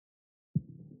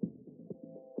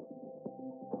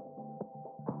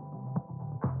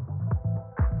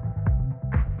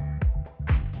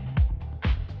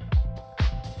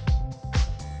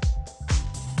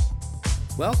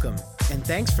Welcome, and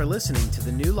thanks for listening to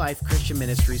the New Life Christian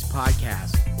Ministries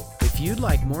podcast. If you'd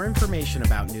like more information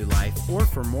about New Life or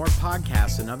for more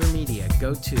podcasts and other media,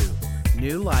 go to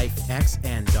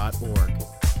newlifexn.org.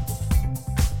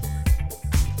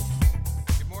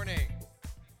 Good morning.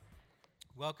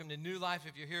 Welcome to New Life.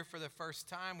 If you're here for the first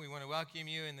time, we want to welcome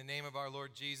you in the name of our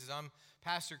Lord Jesus. I'm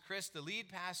Pastor Chris, the lead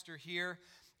pastor here.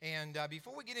 And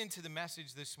before we get into the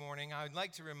message this morning, I would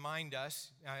like to remind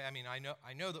us,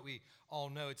 I know that we all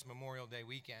know it's Memorial Day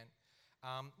weekend,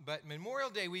 but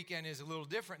Memorial Day weekend is a little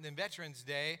different than Veterans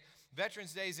Day.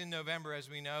 Veterans Day is in November, as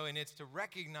we know, and it's to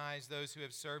recognize those who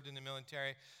have served in the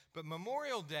military. But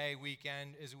Memorial Day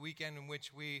weekend is a weekend in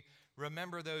which we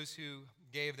remember those who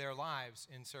gave their lives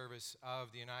in service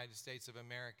of the United States of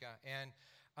America. And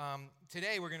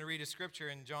today we're going to read a scripture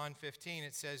in John 15.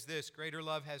 It says this: "Greater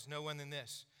love has no one than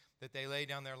this, that they lay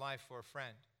down their life for a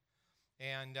friend."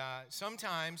 And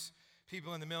sometimes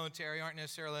people in the military aren't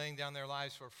necessarily laying down their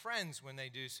lives for friends when they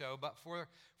do so, but for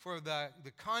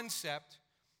the concept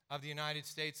of the United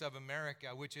States of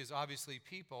America, which is obviously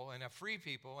people and a free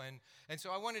people. And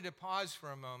so I wanted to pause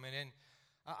for a moment. And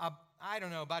I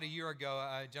don't know, about a year ago,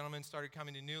 a gentleman started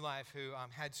coming to New Life who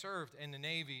had served in the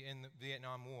Navy in the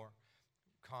Vietnam War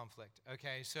conflict.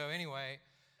 Okay, so anyway,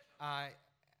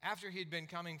 after he'd been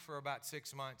coming for about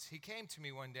 6 months, he came to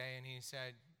me one day and he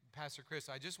said, "Pastor Chris,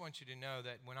 I just want you to know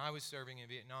that when I was serving in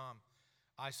Vietnam,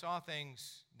 I saw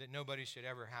things that nobody should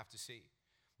ever have to see."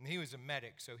 And he was a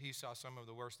medic, so he saw some of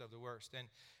the worst of the worst. And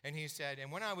he said, "And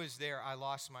when I was there, I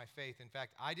lost my faith. In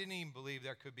fact, I didn't even believe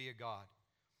there could be a God.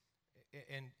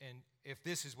 And if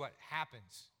this is what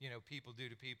happens, people do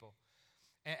to people."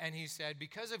 And he said,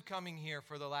 "Because of coming here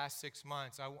for the last 6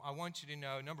 months, I want you to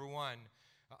know, number one,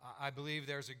 I believe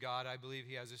there's a God. I believe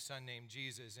he has a son named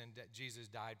Jesus, and that Jesus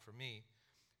died for me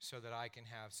so that I can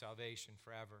have salvation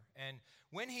forever." And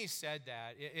when he said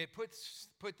that, it put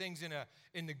things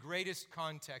in the greatest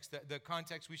context, the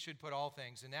context we should put all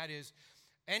things, and that is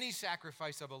any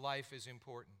sacrifice of a life is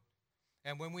important.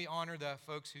 And when we honor the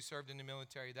folks who served in the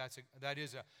military, that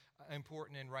is an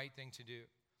important and right thing to do.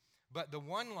 But the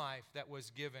one life that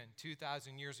was given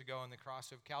 2,000 years ago on the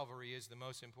cross of Calvary is the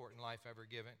most important life ever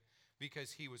given,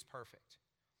 because he was perfect,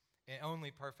 and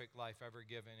only perfect life ever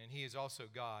given, and he is also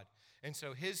God. And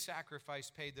so his sacrifice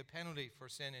paid the penalty for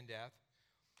sin and death,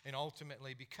 and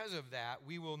ultimately, because of that,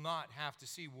 we will not have to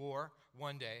see war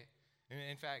one day. And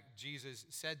in fact, Jesus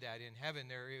said that in heaven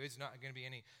there is not going to be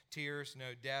any tears,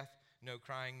 no death, no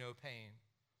crying, no pain.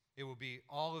 It will be,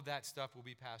 all of that stuff will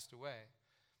be passed away.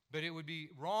 But it would be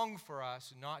wrong for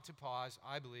us not to pause,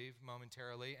 I believe,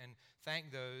 momentarily and thank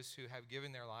those who have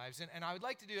given their lives. And I would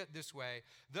like to do it this way.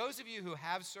 Those of you who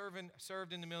have served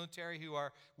in the military who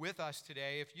are with us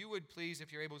today, if you would please,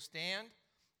 if you're able to stand,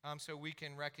 so we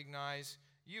can recognize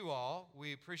you all.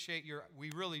 We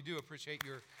really do appreciate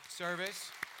your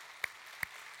service.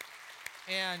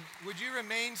 And would you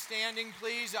remain standing,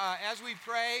 please, as we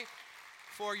pray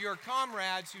for your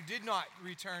comrades who did not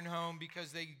return home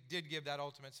because they did give that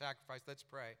ultimate sacrifice. Let's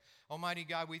pray. Almighty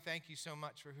God, we thank you so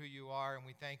much for who you are, and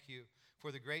we thank you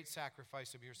for the great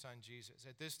sacrifice of your son, Jesus.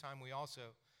 At this time, we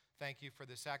also thank you for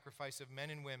the sacrifice of men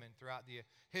and women throughout the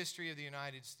history of the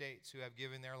United States who have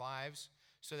given their lives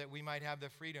so that we might have the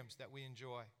freedoms that we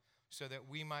enjoy, so that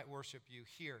we might worship you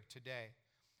here today.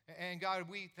 And God,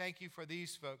 we thank you for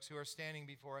these folks who are standing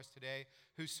before us today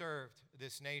who served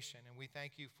this nation, and we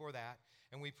thank you for that.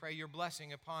 And we pray your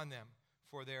blessing upon them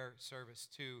for their service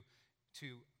to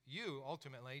you,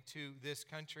 ultimately, to this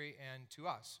country and to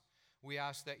us. We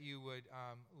ask that you would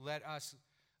let us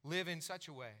live in such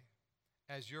a way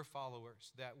as your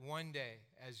followers that one day,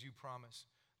 as you promise,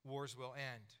 wars will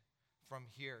end from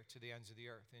here to the ends of the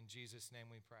earth. In Jesus' name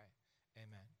we pray.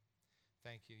 Amen.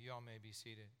 Thank you. You all may be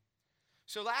seated.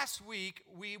 So last week,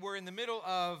 we were in the middle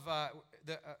of,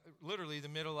 literally the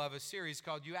middle of a series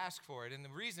called You Ask For It. And the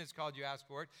reason it's called You Ask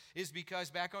For It is because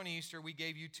back on Easter, we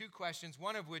gave you 2 questions,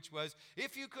 one of which was,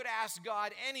 if you could ask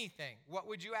God anything, what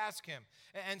would you ask him?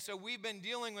 And so we've been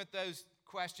dealing with those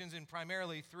questions in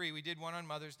primarily 3. We did one on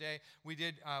Mother's Day. We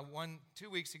did one 2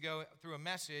 weeks ago through a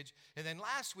message. And then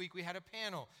last week, we had a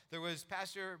panel. There was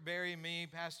Pastor Barry, me,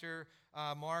 Pastor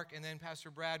Mark, and then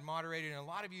Pastor Brad moderated, and a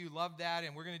lot of you loved that,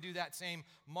 and we're going to do that same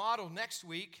model next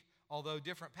week, although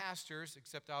different pastors,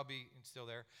 except I'll be still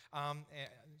there.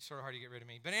 Sort of hard to get rid of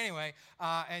me. But anyway,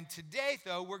 and today,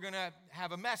 though, we're going to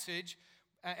have a message,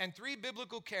 and 3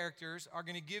 biblical characters are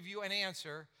going to give you an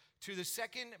answer to the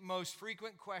second most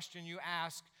frequent question you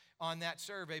asked on that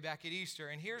survey back at Easter.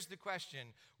 And here's the question: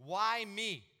 why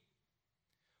me?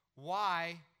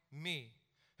 Why me?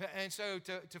 And so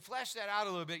to flesh that out a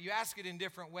little bit, you ask it in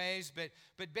different ways,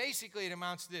 but basically it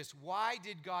amounts to this. Why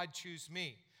did God choose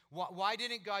me? Why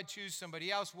didn't God choose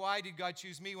somebody else? Why did God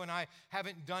choose me when I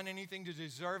haven't done anything to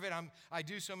deserve it? I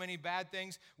do so many bad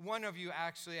things. One of you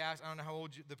actually asked, I don't know how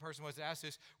old the person was that asked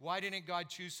this, why didn't God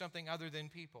choose something other than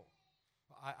people?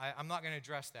 I'm not going to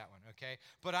address that one, okay?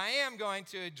 But I am going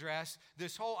to address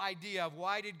this whole idea of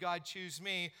why did God choose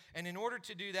me? And in order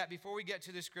to do that, before we get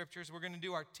to the scriptures, we're going to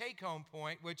do our take-home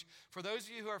point, which for those of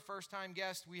you who are first-time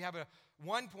guests, we have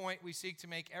one point we seek to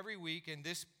make every week, and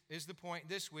this is the point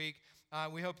this week.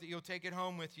 We hope that you'll take it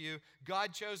home with you.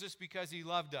 God chose us because he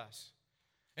loved us.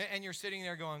 And you're sitting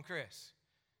there going, Chris,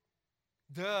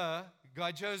 duh,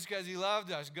 God chose us because he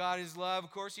loved us. God is love.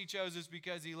 Of course he chose us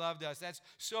because he loved us. That's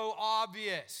so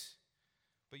obvious.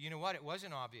 But you know what? It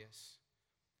wasn't obvious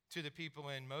to the people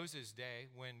in Moses' day.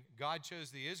 When God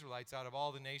chose the Israelites out of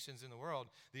all the nations in the world,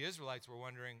 the Israelites were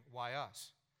wondering, why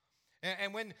us?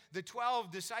 And when the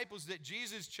 12 disciples that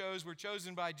Jesus chose were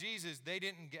chosen by Jesus, they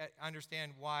didn't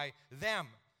understand why them.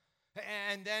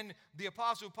 And then the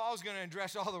Apostle Paul is going to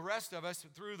address all the rest of us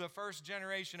through the first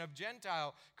generation of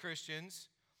Gentile Christians,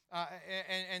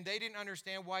 and they didn't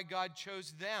understand why God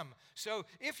chose them. So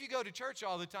if you go to church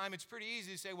all the time, it's pretty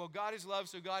easy to say, well, God is love,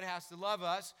 so God has to love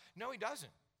us. No, he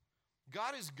doesn't.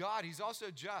 God is God. He's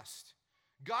also just.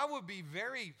 God would be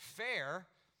very fair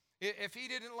if he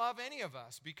didn't love any of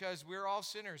us, because we're all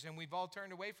sinners and we've all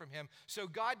turned away from him. So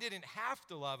God didn't have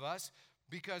to love us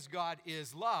because God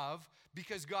is love,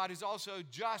 because God is also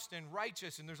just and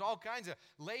righteous, and there's all kinds of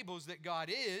labels that God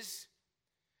is.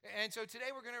 And so today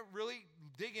we're going to really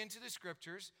dig into the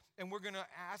scriptures, and we're going to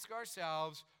ask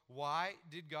ourselves, why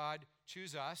did God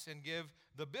choose us, and give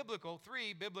the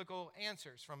three biblical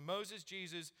answers from Moses,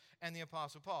 Jesus, and the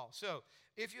Apostle Paul. So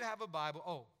if you have a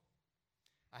Bible,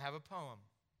 I have a poem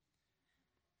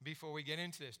before we get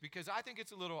into this, because I think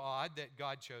it's a little odd that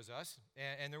God chose us.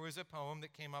 And there was a poem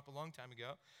that came up a long time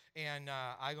ago, and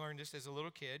I learned this as a little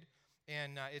kid.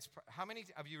 And how many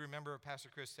of you remember Pastor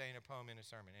Chris saying a poem in a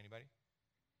sermon? Anybody?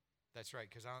 That's right,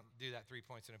 because I don't do that 3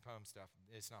 points in a poem stuff.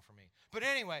 It's not for me. But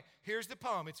anyway, here's the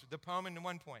poem. It's the poem in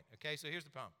 1 point, okay? So here's the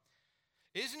poem.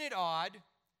 Isn't it odd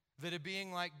that a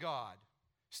being like God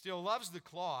still loves the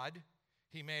clod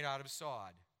he made out of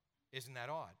sod? Isn't that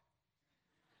odd?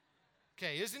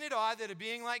 Okay, isn't it odd that a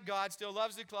being like God still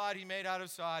loves the clod he made out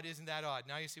of sod? Isn't that odd?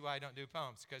 Now you see why I don't do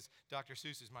poems, because Dr.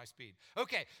 Seuss is my speed.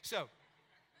 Okay,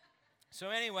 so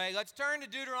anyway, let's turn to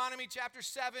Deuteronomy chapter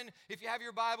 7. If you have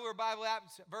your Bible or Bible app,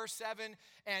 verse 7.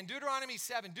 And Deuteronomy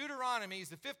 7. Deuteronomy is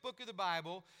the 5th book of the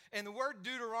Bible. And the word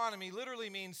Deuteronomy literally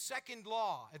means second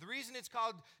law. And the reason it's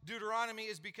called Deuteronomy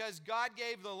is because God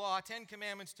gave the law, 10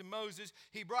 commandments, to Moses.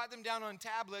 He brought them down on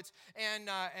tablets. And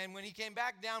when he came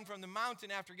back down from the mountain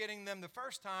after getting them the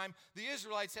first time, the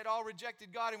Israelites had all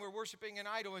rejected God and were worshiping an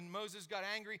idol. And Moses got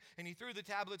angry and he threw the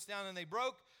tablets down and they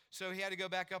broke. So he had to go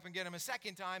back up and get them a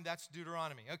second time. That's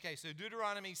Deuteronomy. Okay, so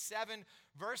Deuteronomy 7,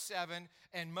 verse 7,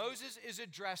 and Moses is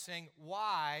addressing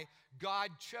why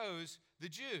God chose the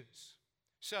Jews.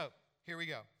 So, here we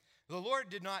go. The Lord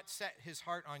did not set his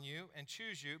heart on you and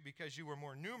choose you because you were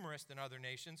more numerous than other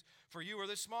nations, for you were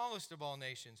the smallest of all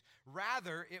nations.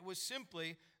 Rather, it was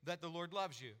simply that the Lord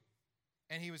loves you,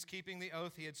 and he was keeping the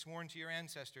oath he had sworn to your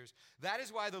ancestors. That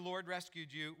is why the Lord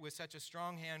rescued you with such a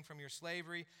strong hand from your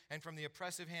slavery and from the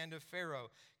oppressive hand of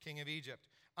Pharaoh, king of Egypt.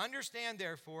 Understand,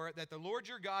 therefore, that the Lord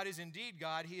your God is indeed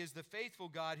God. He is the faithful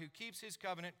God who keeps his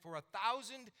covenant for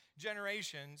 1,000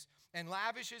 generations and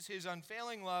lavishes his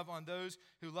unfailing love on those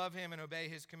who love him and obey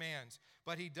his commands.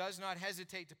 But he does not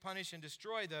hesitate to punish and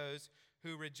destroy those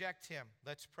who reject him.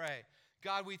 Let's pray.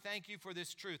 God, we thank you for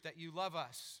this truth, that you love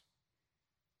us.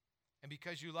 And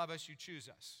because you love us, you choose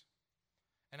us.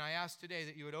 And I ask today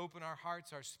that you would open our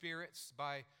hearts, our spirits,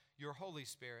 by your Holy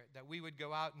Spirit, that we would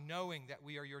go out knowing that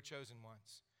we are your chosen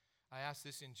ones. I ask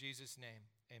this in Jesus' name.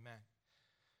 Amen.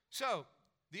 So,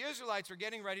 the Israelites were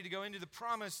getting ready to go into the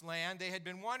promised land. They had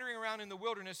been wandering around in the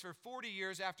wilderness for 40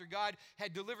 years after God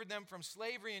had delivered them from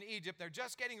slavery in Egypt. They're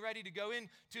just getting ready to go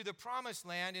into the promised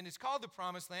land, and it's called the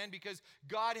promised land because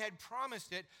God had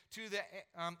promised it to the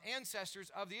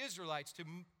ancestors of the Israelites, to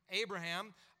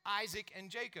Abraham, Isaac, and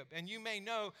Jacob. And you may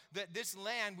know that this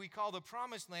land we call the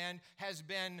promised land has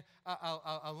been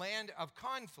a land of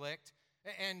conflict,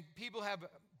 and people have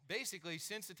basically,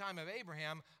 since the time of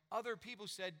Abraham, other people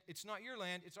said, it's not your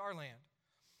land, it's our land.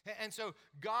 And so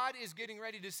God is getting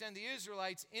ready to send the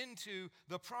Israelites into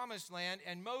the promised land,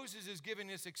 and Moses is giving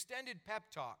this extended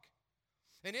pep talk.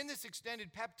 And in this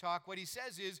extended pep talk, what he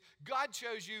says is, God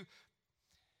chose you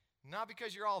not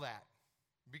because you're all that.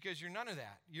 because you're none of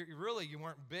that. You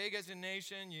weren't big as a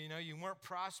nation. You weren't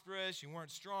prosperous. You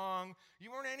weren't strong.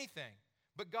 You weren't anything.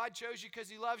 But God chose you because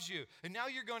he loves you. And now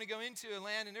you're going to go into a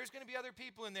land, and there's going to be other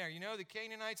people in there. The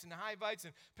Canaanites and the Hivites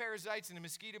and parasites and the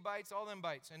mosquito bites, all them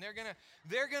bites. And they're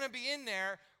going to be in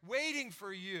there waiting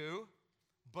for you,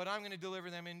 but I'm going to deliver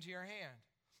them into your hand.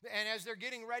 And as they're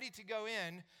getting ready to go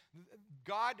in,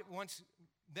 God wants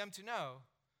them to know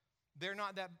they're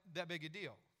not that big a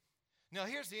deal. Now,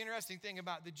 here's the interesting thing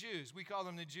about the Jews. We call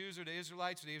them the Jews or the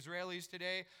Israelites or the Israelis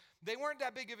today. They weren't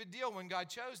that big of a deal when God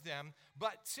chose them,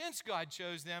 but since God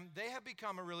chose them, they have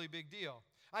become a really big deal.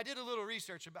 I did a little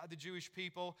research about the Jewish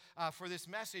people for this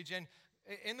message, and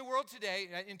in the world today,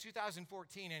 in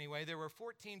 2014 anyway, there were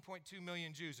 14.2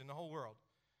 million Jews in the whole world.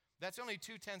 That's only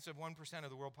 0.2% of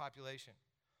the world population.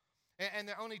 And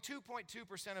only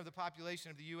 2.2% of the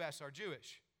population of the U.S. are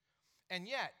Jewish. And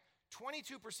yet,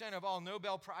 22% of all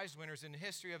Nobel Prize winners in the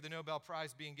history of the Nobel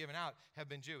Prize being given out have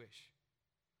been Jewish.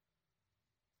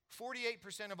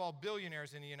 48% of all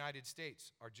billionaires in the United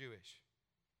States are Jewish.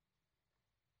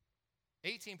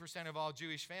 18% of all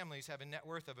Jewish families have a net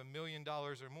worth of $1 million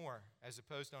or more, as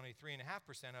opposed to only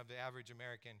 3.5% of the average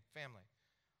American family.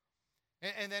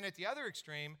 And then at the other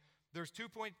extreme, there's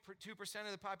 2.2%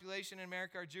 of the population in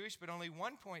America are Jewish, but only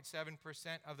 1.7%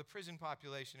 of the prison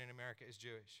population in America is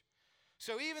Jewish.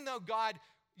 So even though God,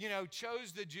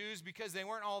 chose the Jews because they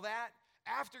weren't all that,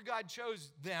 after God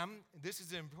chose them, this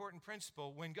is an important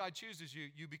principle, when God chooses you,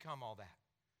 you become all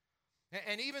that.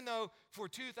 And even though for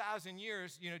 2,000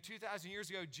 years, 2,000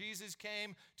 years ago, Jesus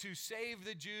came to save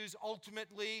the Jews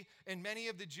ultimately, and many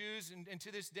of the Jews, and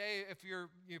to this day, if you're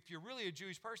really a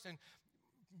Jewish person,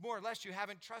 more or less you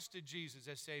haven't trusted Jesus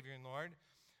as Savior and Lord.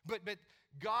 But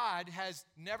God has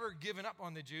never given up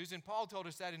on the Jews, and Paul told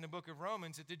us that in the book of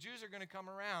Romans, that the Jews are going to come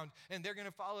around, and they're going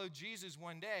to follow Jesus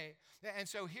one day. And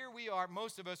so here we are,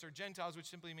 most of us are Gentiles, which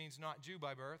simply means not Jew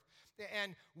by birth,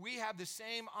 and we have the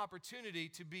same opportunity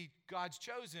to be God's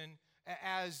chosen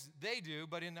as they do,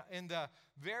 but in the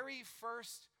very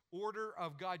first order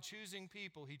of God choosing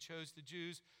people, he chose the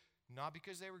Jews, not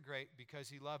because they were great, because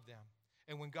he loved them.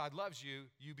 And when God loves you,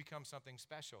 you become something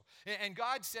special. And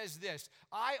God says this,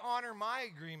 I honor my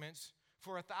agreements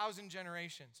for 1,000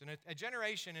 generations. And a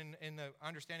generation in the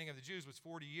understanding of the Jews was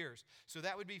 40 years. So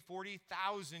that would be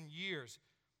 40,000 years.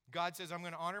 God says, I'm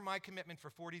going to honor my commitment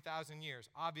for 40,000 years.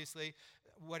 Obviously,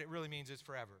 what it really means is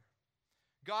forever.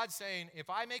 God's saying, if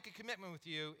I make a commitment with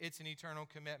you, it's an eternal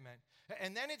commitment.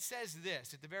 And then it says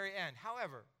this at the very end,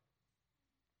 however,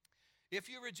 if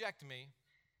you reject me,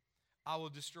 I will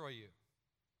destroy you.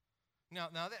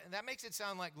 Now that makes it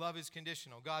sound like love is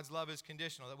conditional. God's love is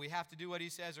conditional, that we have to do what he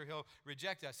says or he'll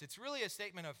reject us. It's really a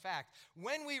statement of fact.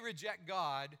 When we reject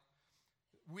God,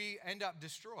 we end up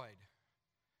destroyed.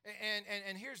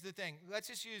 And here's the thing. Let's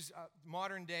just use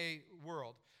modern day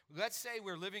world. Let's say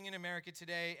we're living in America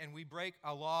today and we break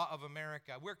a law of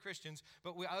America. We're Christians,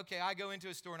 but I go into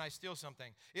a store and I steal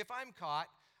something. If I'm caught,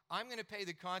 I'm going to pay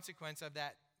the consequence of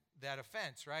that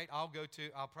offense, right? I'll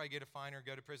probably get a fine or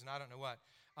go to prison, I don't know what.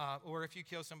 Or if you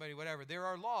kill somebody, whatever. There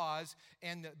are laws,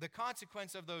 and the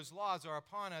consequence of those laws are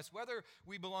upon us, whether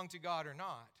we belong to God or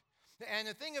not. And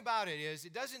the thing about it is,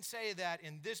 it doesn't say that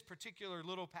in this particular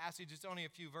little passage. It's only a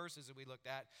few verses that we looked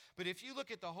at. But if you look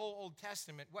at the whole Old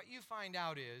Testament, what you find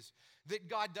out is that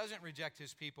God doesn't reject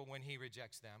his people when he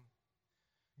rejects them.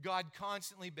 God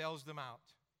constantly bails them out.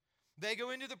 They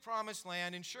go into the promised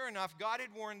land, and sure enough, God had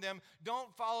warned them,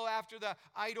 don't follow after the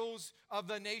idols of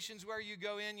the nations where you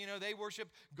go in. They worship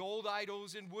gold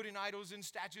idols and wooden idols and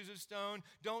statues of stone.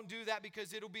 Don't do that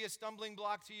because it'll be a stumbling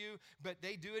block to you, but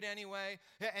they do it anyway.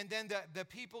 And then the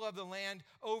people of the land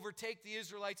overtake the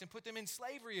Israelites and put them in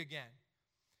slavery again.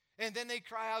 And then they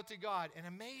cry out to God, and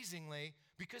amazingly,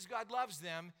 because God loves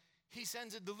them, he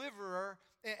sends a deliverer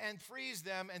and frees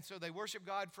them, and so they worship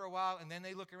God for a while, and then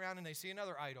they look around and they see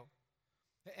another idol.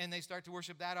 And they start to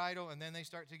worship that idol, and then they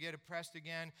start to get oppressed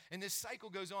again. And this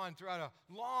cycle goes on throughout a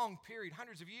long period,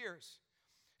 hundreds of years.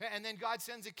 And then God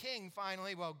sends a king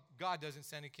finally. Well, God doesn't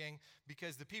send a king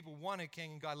because the people want a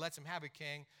king, and God lets them have a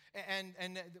king.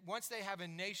 And once they have a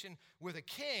nation with a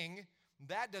king,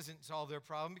 that doesn't solve their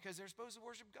problem because they're supposed to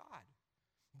worship God.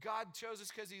 God chose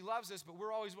us because he loves us, but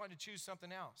we're always wanting to choose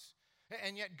something else.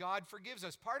 And yet God forgives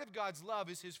us. Part of God's love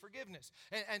is his forgiveness.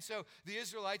 And so the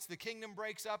Israelites, the kingdom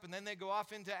breaks up, and then they go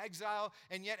off into exile.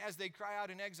 And yet as they cry out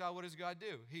in exile, what does God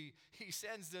do? He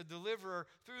sends the deliverer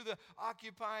through the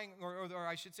occupying, or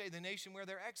I should say the nation where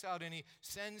they're exiled, and he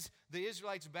sends the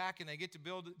Israelites back, and they get to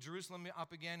build Jerusalem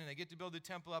up again, and they get to build the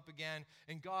temple up again.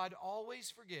 And God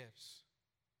always forgives.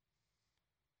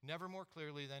 Never more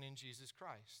clearly than in Jesus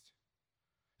Christ.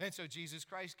 And so Jesus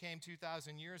Christ came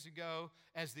 2,000 years ago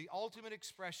as the ultimate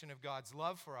expression of God's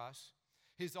love for us,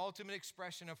 his ultimate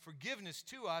expression of forgiveness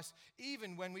to us,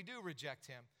 even when we do reject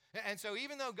him. And so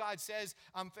even though God says,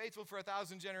 I'm faithful for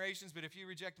 1,000 generations, but if you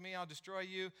reject me, I'll destroy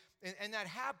you. And that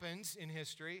happens in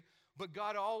history, but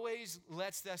God always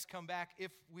lets us come back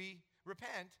if we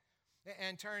repent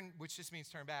and turn, which just means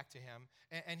turn back to him,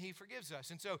 and he forgives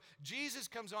us. And so Jesus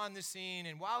comes on the scene,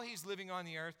 and while he's living on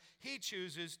the earth, he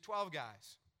chooses 12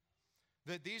 guys.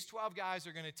 That these 12 guys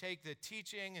are going to take the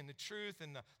teaching and the truth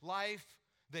and the life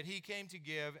that he came to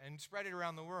give and spread it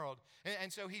around the world.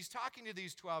 And so he's talking to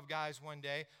these 12 guys one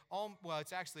day. Well,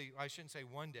 it's actually, I shouldn't say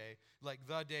one day, like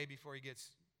the day before he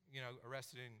gets,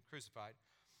 arrested and crucified.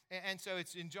 And so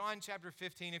it's in John chapter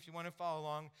 15, if you want to follow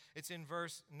along. It's in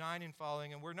verse 9 and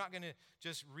following. And we're not going to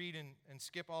just read and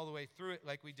skip all the way through it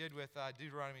like we did with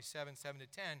Deuteronomy 7 to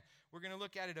 10. We're going to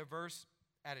look at it a verse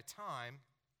at a time.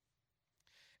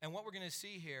 And what we're going to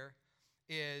see here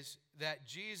is that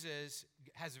Jesus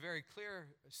has a very clear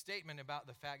statement about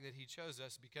the fact that he chose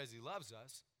us because he loves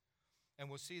us. And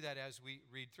we'll see that as we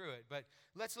read through it. But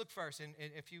let's look first. And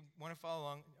if you want to follow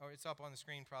along, or it's up on the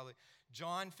screen probably.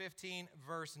 John 15,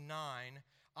 verse 9.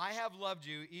 I have loved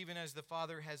you even as the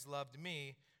Father has loved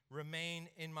me. Remain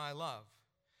in my love.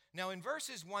 Now in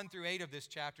verses 1 through 8 of this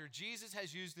chapter, Jesus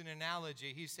has used an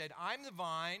analogy. He said, I'm the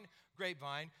vine,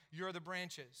 grapevine, you're the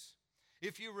branches.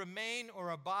 If you remain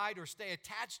or abide or stay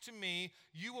attached to me,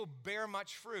 you will bear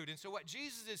much fruit. And so what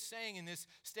Jesus is saying in this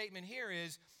statement here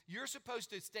is, you're supposed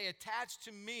to stay attached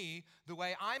to me the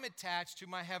way I'm attached to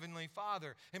my heavenly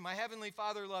Father. And my heavenly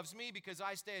Father loves me because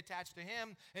I stay attached to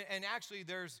him. And actually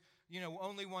there's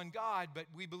only one God, but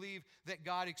we believe that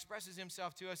God expresses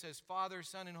himself to us as Father,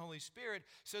 Son, and Holy Spirit.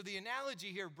 So the analogy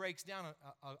here breaks down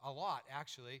a lot,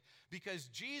 actually, because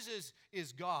Jesus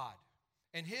is God.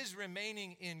 And his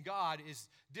remaining in God is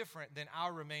different than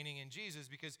our remaining in Jesus,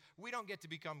 because we don't get to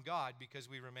become God because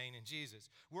we remain in Jesus.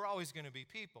 We're always going to be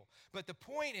people. But the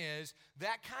point is,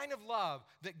 that kind of love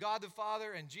that God the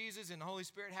Father and Jesus and the Holy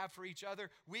Spirit have for each other,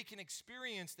 we can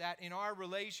experience that in our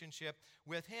relationship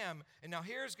with him. And now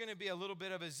here's going to be a little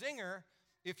bit of a zinger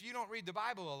if you don't read the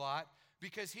Bible a lot,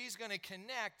 because he's going to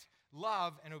connect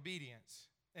love and obedience.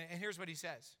 And here's what he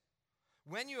says.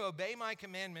 When you obey my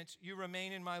commandments, you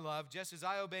remain in my love, just as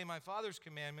I obey my Father's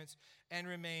commandments and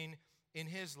remain in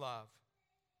his love.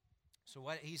 So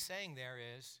what he's saying there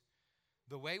is,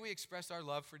 the way we express our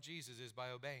love for Jesus is by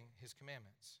obeying his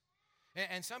commandments.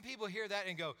 And some people hear that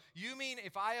and go, you mean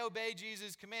if I obey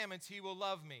Jesus' commandments, he will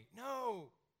love me?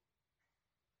 No.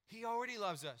 He already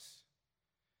loves us.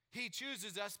 He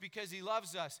chooses us because he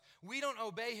loves us. We don't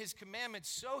obey his commandments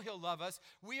so he'll love us.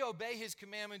 We obey his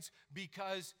commandments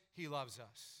because he loves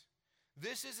us.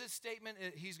 This is a statement,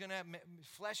 he's going to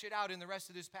flesh it out in the rest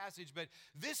of this passage, but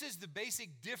this is the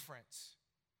basic difference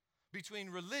between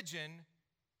religion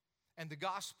and the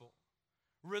gospel.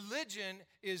 Religion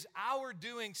is our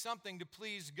doing something to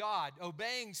please God,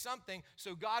 obeying something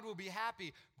so God will be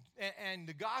happy. And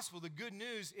the gospel, the good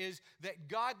news, is that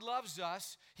God loves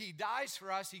us. He dies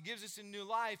for us. He gives us a new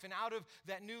life. And out of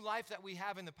that new life that we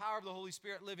have in the power of the Holy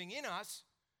Spirit living in us,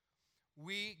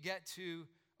 we get to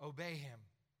obey him.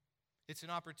 It's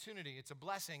an opportunity. It's a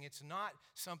blessing. It's not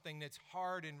something that's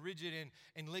hard and rigid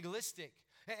and legalistic.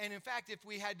 And in fact, if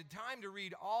we had the time to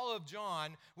read all of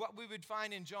John, what we would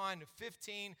find in John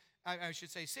 16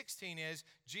 is,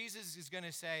 Jesus is going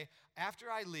to say,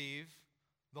 after I leave,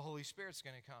 the Holy Spirit's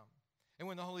going to come. And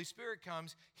when the Holy Spirit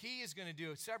comes, he is going to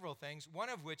do several things, one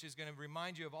of which is going to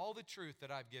remind you of all the truth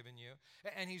that I've given you.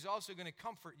 And he's also going to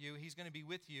comfort you. He's going to be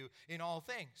with you in all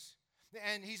things.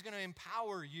 And he's going to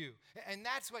empower you. And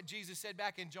that's what Jesus said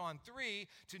back in John 3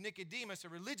 to Nicodemus, a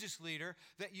religious leader,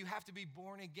 that you have to be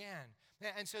born again.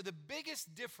 And so the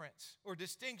biggest difference, or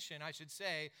distinction, I should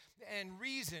say, and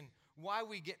reason why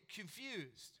we get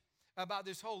confused about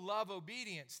this whole love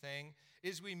obedience thing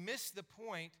is we miss the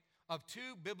point of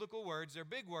two biblical words. They're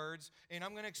big words, and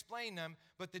I'm going to explain them,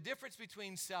 but the difference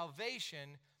between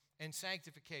salvation and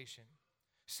sanctification.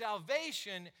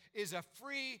 Salvation is a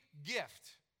free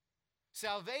gift.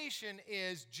 Salvation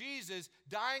is Jesus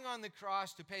dying on the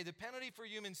cross to pay the penalty for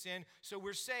human sin, so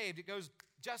we're saved. It goes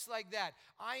just like that.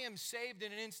 I am saved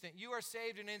in an instant. You are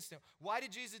saved in an instant. Why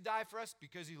did Jesus die for us?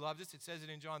 Because he loved us. It says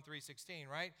it in John 3:16,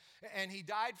 right? And he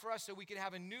died for us so we could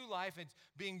have a new life and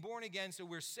being born again, so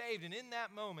we're saved. And in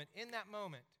that moment,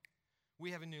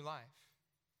 we have a new life.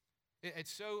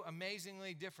 It's so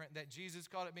amazingly different that Jesus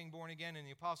called it being born again and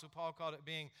the Apostle Paul called it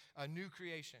being a new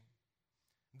creation.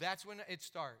 That's when it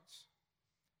starts.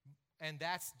 And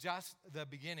that's just the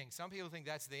beginning. Some people think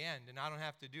that's the end, and I don't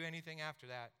have to do anything after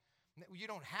that. You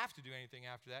don't have to do anything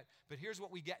after that, but here's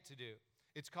what we get to do.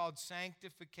 It's called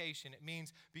sanctification. It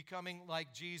means becoming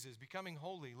like Jesus. Becoming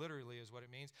holy, literally, is what it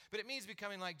means. But it means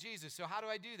becoming like Jesus. So how do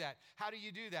I do that? How do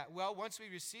you do that? Well, once we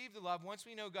receive the love, once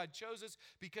we know God chose us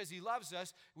because he loves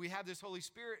us, we have this Holy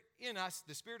Spirit in us,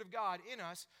 the Spirit of God in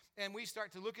us, and we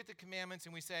start to look at the commandments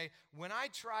and we say, when I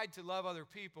tried to love other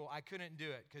people, I couldn't do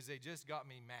it because they just got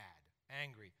me mad,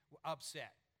 angry,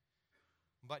 upset.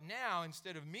 But now,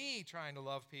 instead of me trying to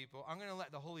love people, I'm going to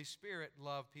let the Holy Spirit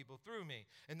love people through me.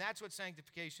 And that's what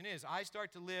sanctification is. I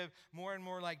start to live more and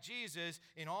more like Jesus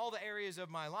in all the areas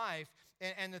of my life.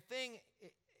 And the thing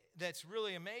that's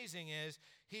really amazing is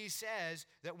he says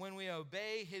that when we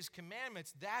obey his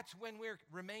commandments, that's when we're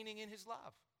remaining in his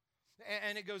love.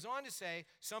 And it goes on to say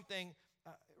something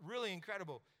really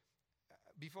incredible.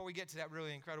 Before we get to that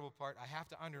really incredible part, I have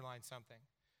to underline something.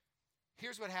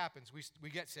 Here's what happens. We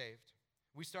get saved.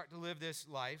 We start to live this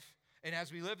life, and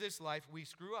as we live this life, we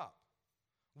screw up.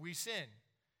 We sin.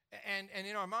 And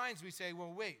in our minds, we say,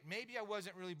 well, wait, maybe I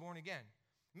wasn't really born again.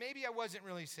 Maybe I wasn't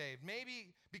really saved.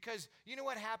 Maybe, because you know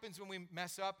what happens when we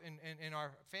mess up in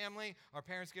our family? Our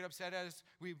parents get upset at us.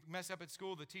 We mess up at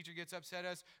school. The teacher gets upset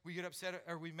at us. We get upset,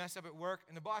 or we mess up at work,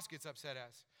 and the boss gets upset at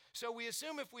us. So we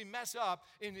assume if we mess up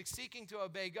in seeking to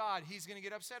obey God, he's going to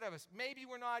get upset at us. Maybe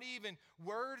we're not even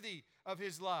worthy of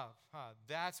his love.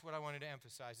 That's what I wanted to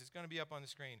emphasize. It's going to be up on the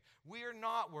screen. We are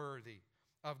not worthy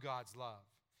of God's love.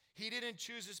 He didn't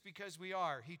choose us because we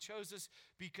are. He chose us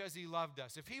because he loved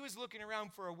us. If he was looking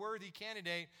around for a worthy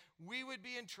candidate, we would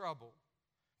be in trouble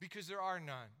because there are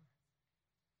none.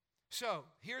 So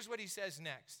here's what he says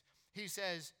next. He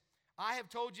says, I have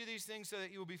told you these things so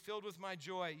that you will be filled with my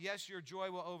joy. Yes, your joy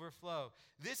will overflow.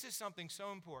 This is something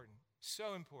so important,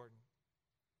 so important.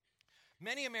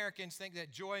 Many Americans think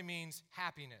that joy means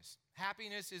happiness.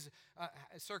 Happiness is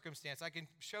a circumstance. I can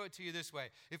show it to you this way.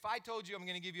 If I told you I'm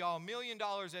going to give you all $1 million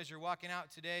as you're walking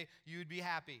out today, you would be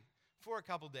happy for a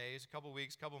couple days, a couple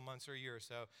weeks, a couple months, or a year or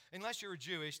so. Unless you were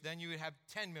Jewish, then you would have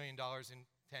 $10 million in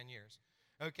 10 years.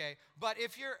 Okay? But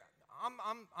if you're,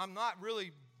 I'm not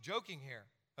really joking here.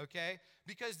 Okay?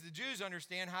 Because the Jews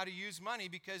understand how to use money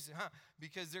because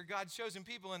they're God's chosen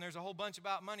people and there's a whole bunch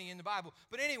about money in the Bible.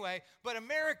 But anyway,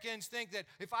 Americans think that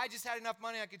if I just had enough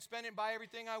money, I could spend it and buy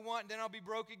everything I want, and then I'll be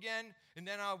broke again, and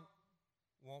then I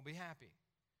won't be happy.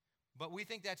 But we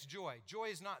think that's joy. Joy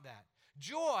is not that.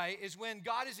 Joy is when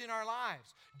God is in our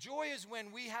lives. Joy is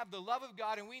when we have the love of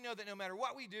God and we know that no matter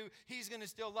what we do, he's going to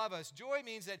still love us. Joy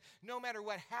means that no matter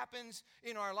what happens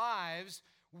in our lives,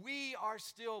 we are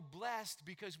still blessed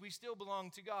because we still belong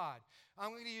to God.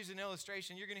 I'm going to use an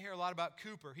illustration. You're going to hear a lot about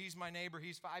Cooper. He's my neighbor.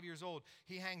 He's 5 years old.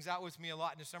 He hangs out with me a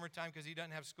lot in the summertime because he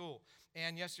doesn't have school.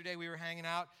 And yesterday we were hanging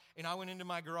out, and I went into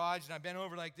my garage, and I bent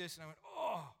over like this, and I went,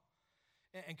 oh.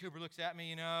 And Cooper looks at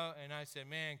me, and I said,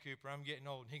 man, Cooper, I'm getting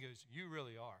old. And he goes, you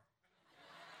really are.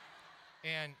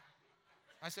 And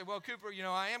I said, well, Cooper,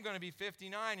 I am going to be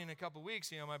 59 in a couple weeks.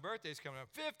 My birthday's coming up.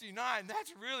 59,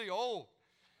 that's really old.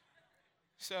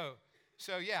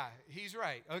 So yeah, he's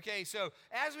right. Okay, so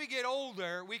as we get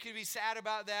older, we could be sad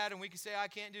about that, and we could say, I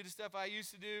can't do the stuff I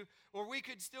used to do, or we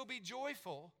could still be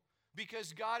joyful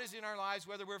because God is in our lives,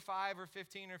 whether we're 5 or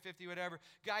 15 or 50, whatever.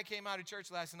 Guy came out of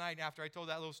church last night after I told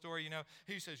that little story,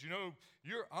 he says,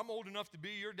 I'm old enough to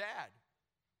be your dad.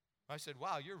 I said,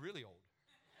 wow, you're really old.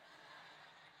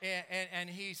 And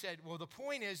he said, well, the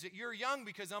point is that you're young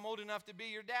because I'm old enough to be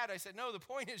your dad. I said, no, the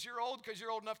point is you're old because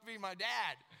you're old enough to be my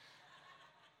dad.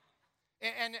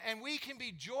 And we can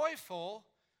be joyful.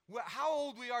 How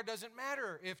old we are doesn't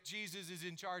matter if Jesus is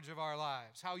in charge of our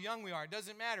lives. How young we are, it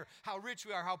doesn't matter. How rich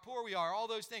we are, how poor we are, all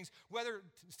those things. Whether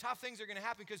tough things are going to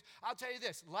happen, because I'll tell you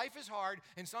this, life is hard,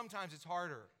 and sometimes it's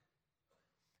harder.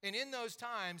 And in those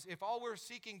times, if all we're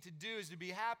seeking to do is to be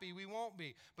happy, we won't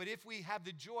be. But if we have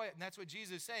the joy, and that's what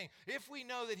Jesus is saying, if we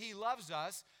know that he loves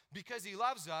us, because he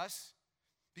loves us,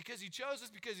 because he chose us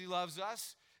because he loves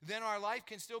us, then our life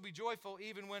can still be joyful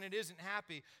even when it isn't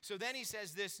happy. So then he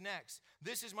says this next.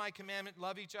 This is my commandment,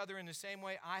 love each other in the same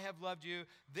way I have loved you.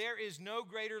 There is no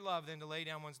greater love than to lay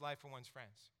down one's life for one's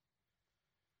friends.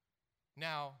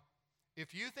 Now,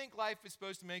 if you think life is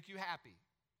supposed to make you happy,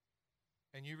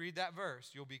 and you read that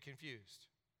verse, you'll be confused.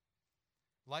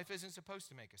 Life isn't supposed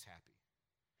to make us happy.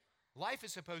 Life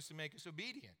is supposed to make us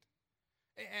obedient.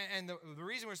 And the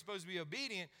reason we're supposed to be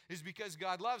obedient is because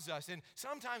God loves us. And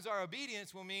sometimes our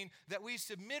obedience will mean that we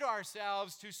submit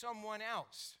ourselves to someone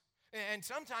else. And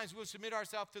sometimes we'll submit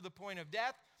ourselves to the point of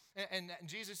death. And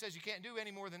Jesus says you can't do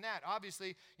any more than that.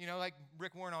 Obviously, like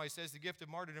Rick Warren always says, the gift of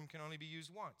martyrdom can only be used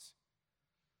once.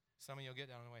 Some of you will get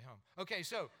that on the way home. Okay,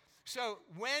 so So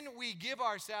when we give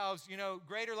ourselves,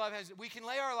 greater love we can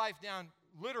lay our life down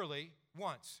literally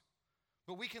once,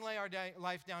 but we can lay our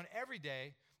life down every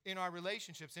day in our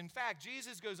relationships. In fact,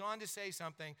 Jesus goes on to say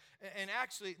something, and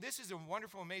actually, this is a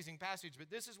wonderful, amazing passage, but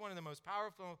this is one of the most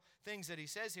powerful things that he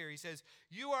says here. He says,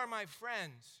 "You are my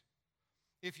friends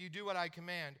if you do what I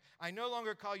command. I no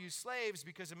longer call you slaves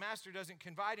because a master doesn't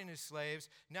confide in his slaves.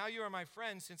 Now you are my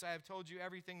friends since I have told you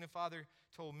everything the Father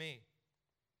told me."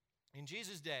 In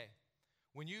Jesus' day,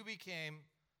 when you became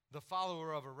the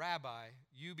follower of a rabbi,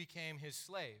 you became his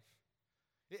slave.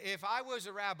 If I was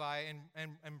a rabbi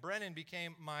and Brennan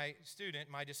became my student,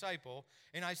 my disciple,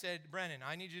 and I said, "Brennan,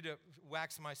 I need you to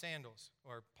wax my sandals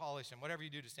or polish them," whatever you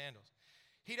do to sandals.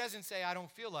 He doesn't say, "I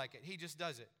don't feel like it." He just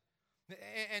does it.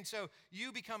 And so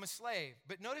you become a slave.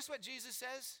 But notice what Jesus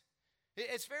says.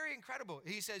 It's very incredible.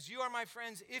 He says, "You are my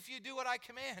friends if you do what I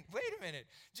command." Wait a minute.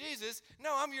 Jesus,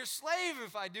 no, I'm your slave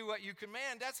if I do what you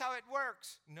command. That's how it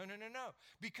works. No.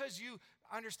 Because you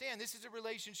understand this is a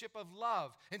relationship of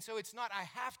love. And so it's not I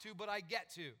have to, but I get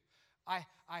to. I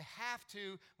have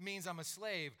to means I'm a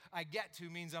slave. I get to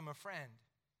means I'm a friend.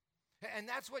 And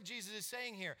that's what Jesus is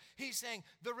saying here. He's saying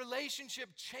the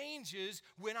relationship changes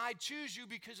when I choose you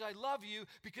because I love you,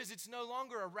 because it's no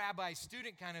longer a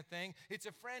rabbi-student kind of thing. It's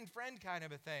a friend-friend kind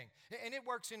of a thing. And it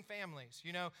works in families.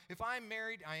 If I'm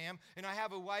married, I am, and I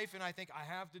have a wife and I think I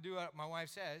have to do what my wife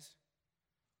says,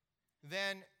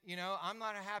 then, I'm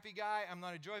not a happy guy, I'm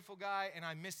not a joyful guy, and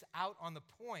I miss out on the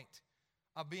point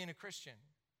of being a Christian.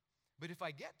 But if I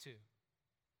get to.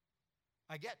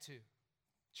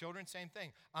 Children, same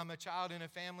thing. I'm a child in a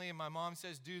family and my mom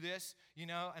says, "Do this,"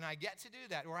 and I get to do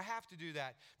that, or I have to do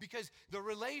that, because the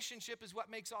relationship is what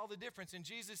makes all the difference. And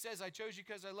Jesus says, "I chose you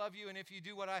because I love you, and if you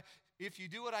do what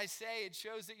I say, it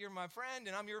shows that you're my friend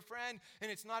and I'm your friend,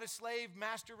 and it's not a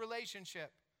slave-master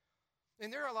relationship."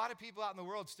 And there are a lot of people out in the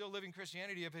world still living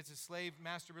Christianity if it's a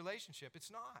slave-master relationship. It's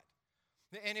not.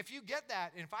 And if you get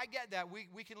that, and if I get that,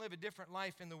 we can live a different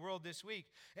life in the world this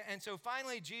week. And so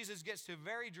finally, Jesus gets to a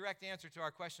very direct answer to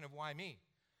our question of why me.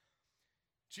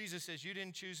 Jesus says, "You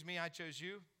didn't choose me, I chose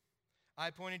you. I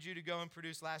appointed you to go and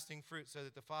produce lasting fruit so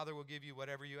that the Father will give you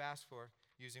whatever you ask for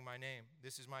using my name.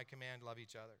 This is my command, love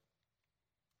each other."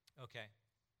 Okay.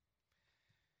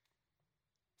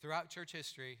 Throughout church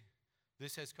history,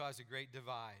 this has caused a great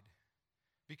divide.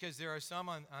 Because there are some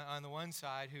on the one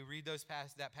side who read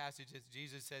that passage that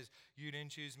Jesus says, "You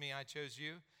didn't choose me, I chose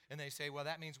you." And they say, well,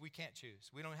 that means we can't choose.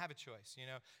 We don't have a choice.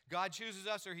 God chooses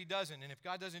us or he doesn't. And if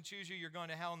God doesn't choose you, you're going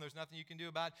to hell and there's nothing you can do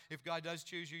about it. If God does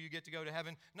choose you, you get to go to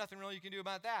heaven. Nothing really you can do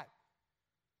about that.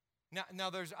 Now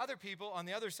there's other people on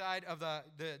the other side of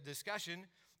the discussion,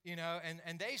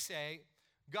 and they say,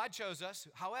 God chose us.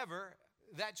 However,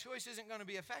 that choice isn't going to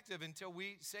be effective until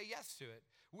we say yes to it.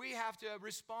 We have to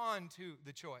respond to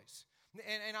the choice.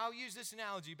 And I'll use this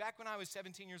analogy. Back when I was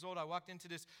 17 years old, I walked into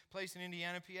this place in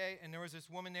Indiana, PA, and there was this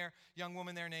young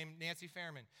woman there named Nancy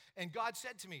Fairman. And God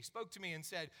spoke to me and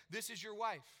said, "This is your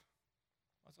wife."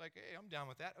 I was like, "Hey, I'm down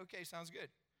with that. Okay, sounds good."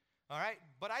 All right?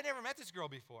 But I never met this girl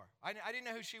before. I didn't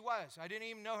know who she was. I didn't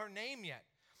even know her name yet.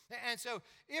 And so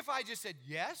if I just said,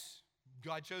 yes,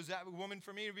 God chose that woman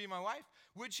for me to be my wife,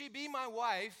 would she be my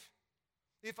wife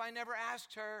if I never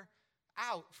asked her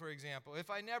out, for example, if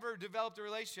I never developed a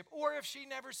relationship, or if she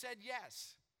never said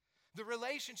yes? The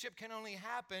relationship can only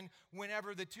happen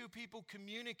whenever the two people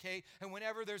communicate and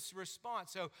whenever there's a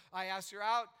response. So I asked her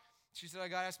out. She said, "I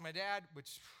got to ask my dad,"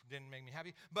 which didn't make me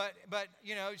happy. But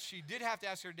she did have to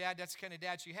ask her dad. That's the kind of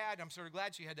dad she had. I'm sort of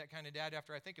glad she had that kind of dad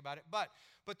after I think about it. But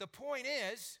the point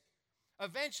is,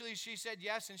 eventually she said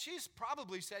yes, and she's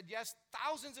probably said yes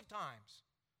thousands of times.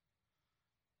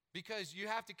 Because you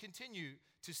have to continue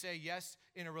to say yes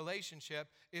in a relationship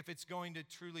if it's going to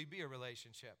truly be a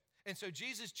relationship. And so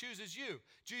Jesus chooses you.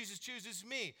 Jesus chooses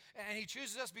me. And he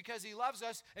chooses us because he loves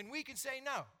us. And we can say,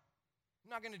 no, I'm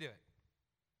not going to do it.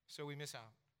 So we miss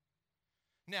out.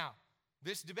 Now,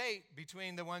 this debate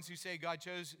between the ones who say God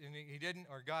chose and he didn't,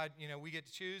 or God, we get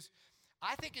to choose,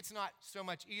 I think it's not so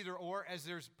much either or as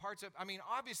there's parts of,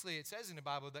 obviously it says in the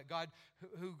Bible that God,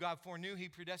 who God foreknew, he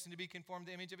predestined to be conformed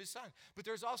to the image of his son. But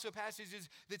there's also passages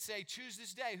that say, choose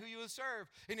this day who you will serve.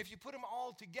 And if you put them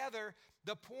all together,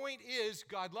 the point is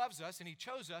God loves us and he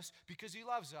chose us because he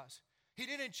loves us. He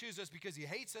didn't choose us because he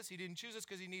hates us. He didn't choose us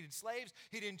because he needed slaves.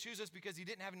 He didn't choose us because he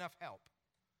didn't have enough help.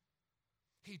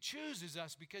 He chooses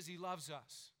us because he loves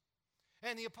us.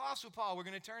 And the Apostle Paul, we're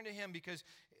going to turn to him because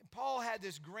Paul had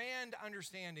this grand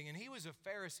understanding, and he was a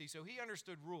Pharisee, so he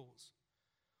understood rules.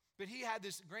 But he had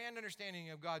this grand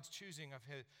understanding of God's choosing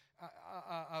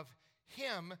of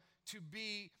him to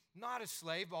be not a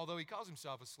slave, although he calls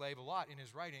himself a slave a lot in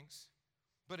his writings,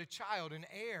 but a child, an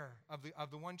heir of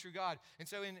the one true God. And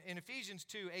so in Ephesians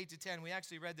 2, 8-10, we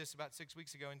actually read this about 6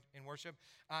 weeks ago in worship.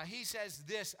 He says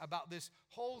this about this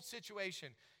whole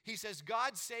situation. He says,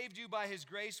 God saved you by his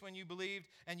grace when you believed,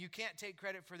 and you can't take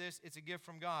credit for this. It's a gift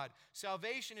from God.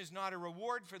 Salvation is not a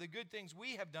reward for the good things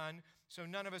we have done, so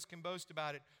none of us can boast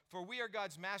about it. For we are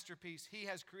God's masterpiece. He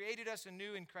has created us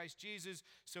anew in Christ Jesus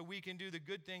so we can do the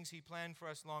good things he planned for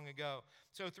us long ago.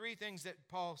 So 3 things that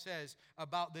Paul says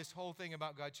about this whole thing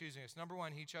about God choosing us. Number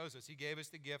 1, he chose us. He gave us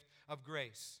the gift of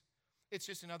grace. It's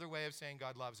just another way of saying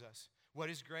God loves us. What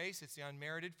is grace? It's the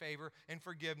unmerited favor and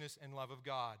forgiveness and love of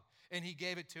God. And he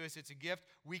gave it to us. It's a gift.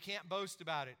 We can't boast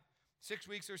about it. 6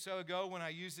 weeks or so ago when I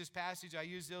used this passage, I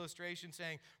used the illustration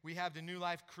saying we have the New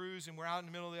Life cruise and we're out in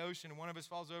the middle of the ocean and one of us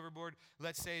falls overboard.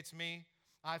 Let's say it's me.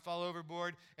 I fall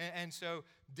overboard. And so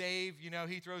Dave,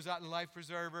 he throws out the life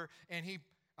preserver and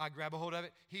I grab a hold of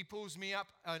it. He pulls me up.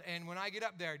 And when I get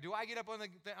up there, do I get up on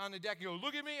the deck and go,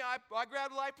 look at me, I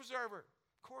grabbed the life preserver?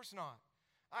 Of course not.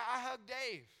 I hug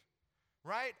Dave.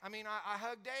 Right? I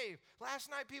hugged Dave. Last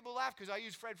night people laughed because I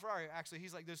used Fred Ferrari. Actually,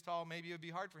 he's like this tall. Maybe it would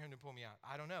be hard for him to pull me out.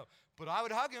 I don't know. But I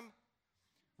would hug him.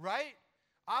 Right?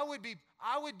 I would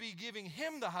be giving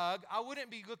him the hug. I wouldn't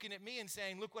be looking at me and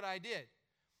saying, look what I did.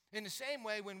 In the same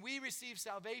way, when we receive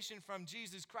salvation from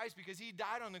Jesus Christ because he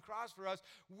died on the cross for us,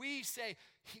 we say,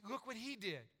 look what he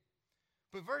did.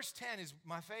 But verse 10 is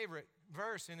my favorite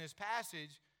verse in this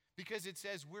passage because it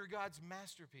says we're God's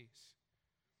masterpiece.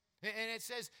 And it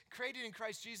says, created in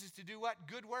Christ Jesus to do what?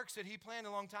 Good works that he planned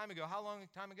a long time ago. How long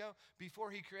time ago?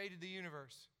 Before he created the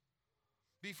universe.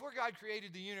 Before God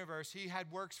created the universe, he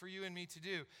had works for you and me to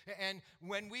do. And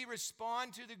when we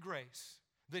respond to the grace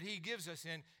that he gives us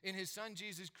in his son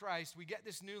Jesus Christ, we get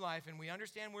this new life and we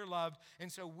understand we're loved.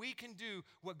 And so we can do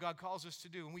what God calls us to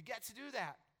do. And we get to do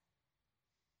that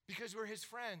because we're his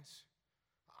friends.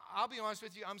 I'll be honest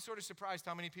with you, I'm sort of surprised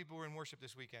how many people were in worship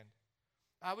this weekend.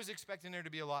 I was expecting there to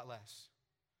be a lot less.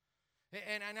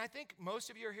 And I think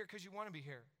most of you are here because you want to be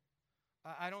here.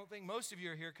 I don't think most of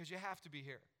you are here because you have to be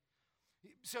here.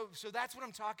 So that's what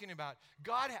I'm talking about.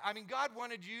 God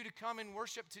wanted you to come and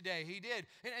worship today. He did.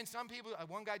 And some people,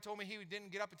 one guy told me he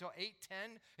didn't get up until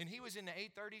 8:10, and he was in the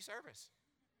 8:30 service.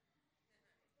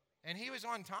 And he was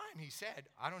on time, he said.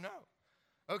 I don't know.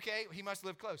 Okay, he must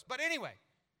live close. But anyway,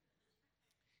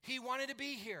 he wanted to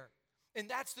be here. And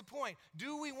that's the point.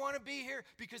 Do we want to be here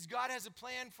because God has a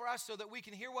plan for us so that we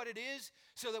can hear what it is,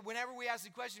 so that whenever we ask the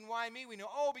question, why me, we know,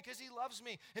 because he loves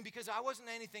me and because I wasn't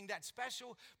anything that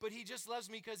special, but he just loves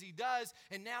me because he does,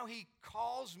 and now he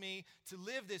calls me to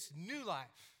live this new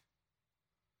life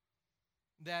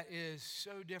that is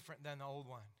so different than the old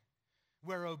one,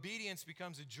 where obedience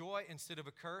becomes a joy instead of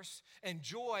a curse. And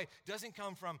joy doesn't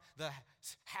come from the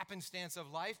happenstance of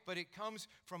life, but it comes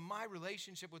from my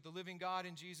relationship with the living God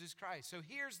in Jesus Christ. So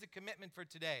here's the commitment for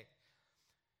today.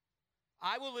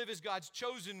 I will live as God's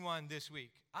chosen one this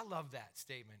week. I love that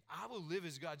statement. I will live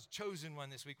as God's chosen one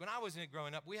this week. When I was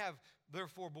growing up, there are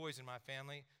 4 boys in my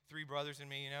family, 3 brothers and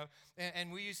me,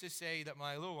 and we used to say that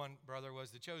my little one brother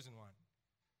was the chosen one.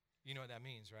 You know what that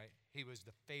means, right? He was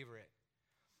the favorite.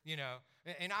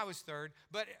 And I was 3rd,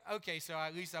 but okay, so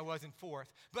at least I wasn't 4th.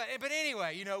 But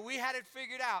anyway, we had it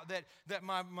figured out that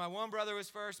my one brother was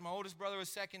 1st, my oldest brother was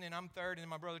 2nd, and I'm 3rd, and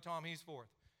my brother Tom, he's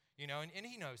 4th. And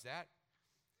he knows that.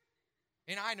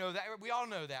 And I know that. We all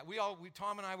know that.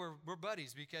 Tom and I were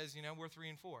buddies because, we're 3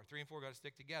 and 4. 3 and 4 got to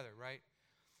stick together, right?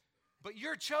 But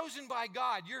you're chosen by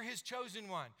God. You're his chosen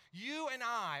one. You and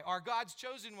I are God's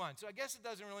chosen one. So I guess it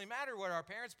doesn't really matter where our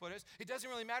parents put us. It doesn't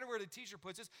really matter where the teacher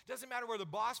puts us. It doesn't matter where the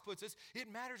boss puts us. It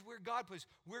matters where God puts us.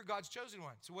 We're God's chosen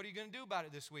one. So what are you going to do about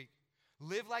it this week?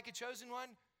 Live like a chosen one?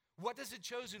 What does a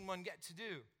chosen one get to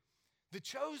do? The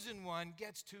chosen one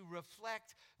gets to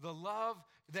reflect the love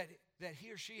that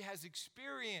he or she has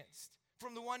experienced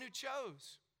from the one who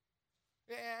chose.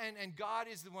 And God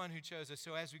is the one who chose us.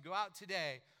 So as we go out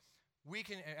today, we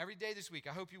can, every day this week,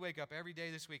 I hope you wake up every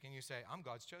day this week and you say, I'm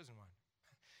God's chosen one.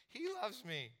 He loves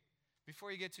me.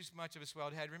 Before you get too much of a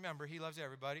swelled head, remember, he loves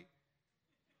everybody.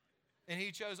 And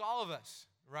he chose all of us,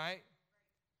 right?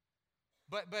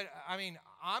 But I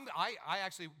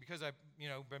actually, because I've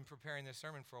been preparing this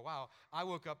sermon for a while, I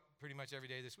woke up pretty much every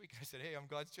day this week and I said, hey, I'm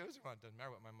God's chosen one. Doesn't matter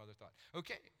what my mother thought.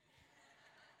 Okay.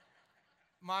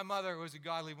 My mother was a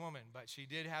godly woman, but she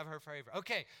did have her favor.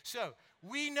 Okay, so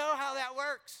we know how that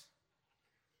works.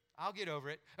 I'll get over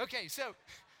it. Okay, so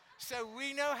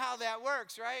we know how that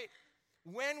works, right?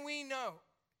 When we know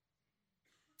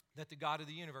that the God of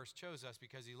the universe chose us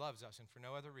because he loves us and for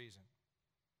no other reason,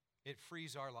 it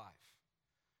frees our life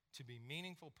to be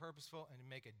meaningful, purposeful, and to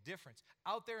make a difference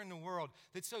out there in the world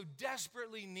that so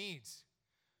desperately needs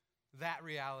that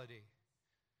reality.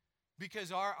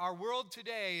 Because our world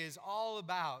today is all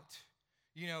about,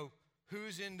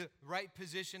 who's in the right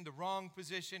position, the wrong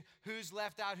position, who's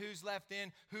left out, who's left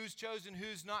in, who's chosen,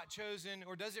 who's not chosen,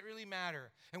 or does it really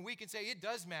matter? And we can say it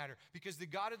does matter because the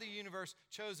God of the universe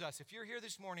chose us. If you're here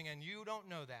this morning and you don't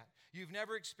know that, you've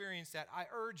never experienced that, I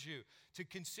urge you to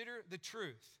consider the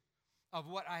truth of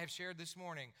what I have shared this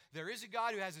morning. There is a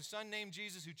God who has a son named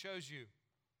Jesus who chose you.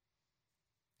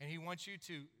 And he wants you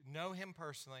to know him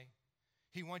personally.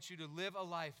 He wants you to live a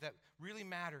life that really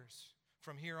matters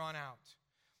from here on out.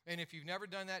 And if you've never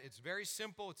done that, it's very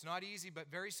simple. It's not easy,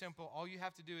 but very simple. All you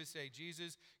have to do is say,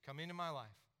 Jesus, come into my life.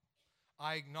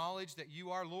 I acknowledge that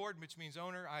you are Lord, which means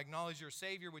owner. I acknowledge you're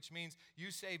Savior, which means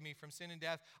you saved me from sin and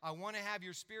death. I want to have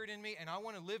your Spirit in me, and I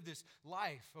want to live this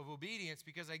life of obedience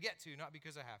because I get to, not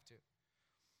because I have to.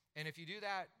 And if you do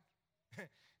that,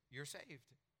 you're saved.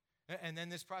 And then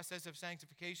this process of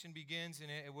sanctification begins, and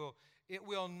it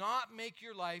will not make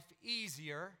your life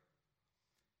easier.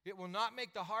 It will not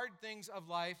make the hard things of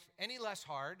life any less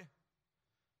hard.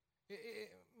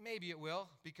 Maybe it will,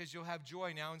 because you'll have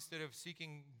joy now instead of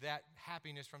seeking that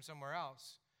happiness from somewhere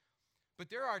else. But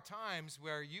there are times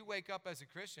where you wake up as a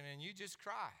Christian and you just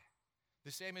cry,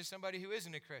 the same as somebody who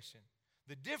isn't a Christian.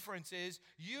 The difference is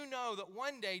you know that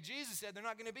one day Jesus said there are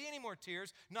not going to be any more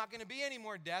tears, not going to be any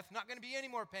more death, not going to be any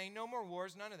more pain, no more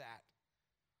wars, none of that.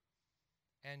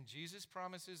 And Jesus'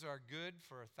 promises are good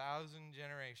for 1,000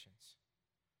 generations.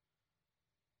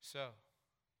 So,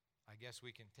 I guess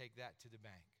we can take that to the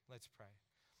bank. Let's pray.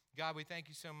 God, we thank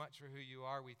you so much for who you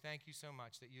are. We thank you so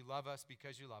much that you love us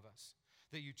because you love us,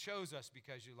 that you chose us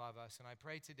because you love us. And I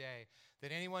pray today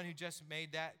that anyone who just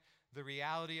made that the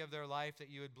reality of their life, that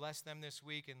you would bless them this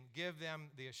week and give them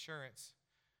the assurance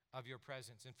of your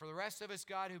presence. And for the rest of us,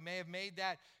 God, who may have made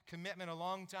that commitment a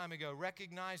long time ago,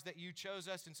 recognize that you chose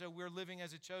us, and so we're living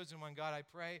as a chosen one. God, I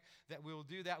pray that we will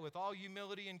do that with all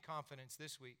humility and confidence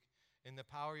this week in the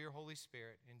power of your Holy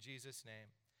Spirit. In Jesus'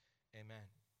 name,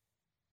 amen.